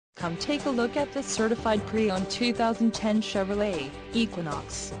Come take a look at this certified pre-owned 2010 Chevrolet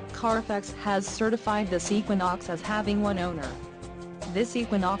Equinox. Carfax has certified this Equinox as having one owner. This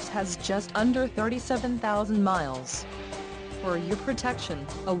Equinox has just under 37,000 miles. For your protection,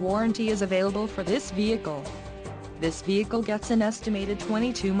 a warranty is available for this vehicle. This vehicle gets an estimated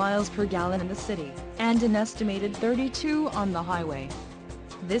 22 miles per gallon in the city, and an estimated 32 on the highway.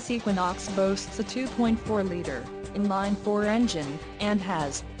 This Equinox boasts a 2.4-liter inline-4 engine, and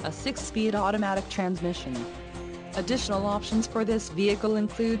has a 6-speed automatic transmission. Additional options for this vehicle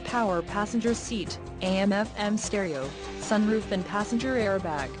include power passenger seat, AM/FM stereo, sunroof and passenger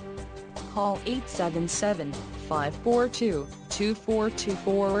airbag. Call 877-542-2424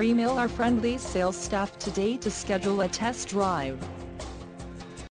 or email our friendly sales staff today to schedule a test drive.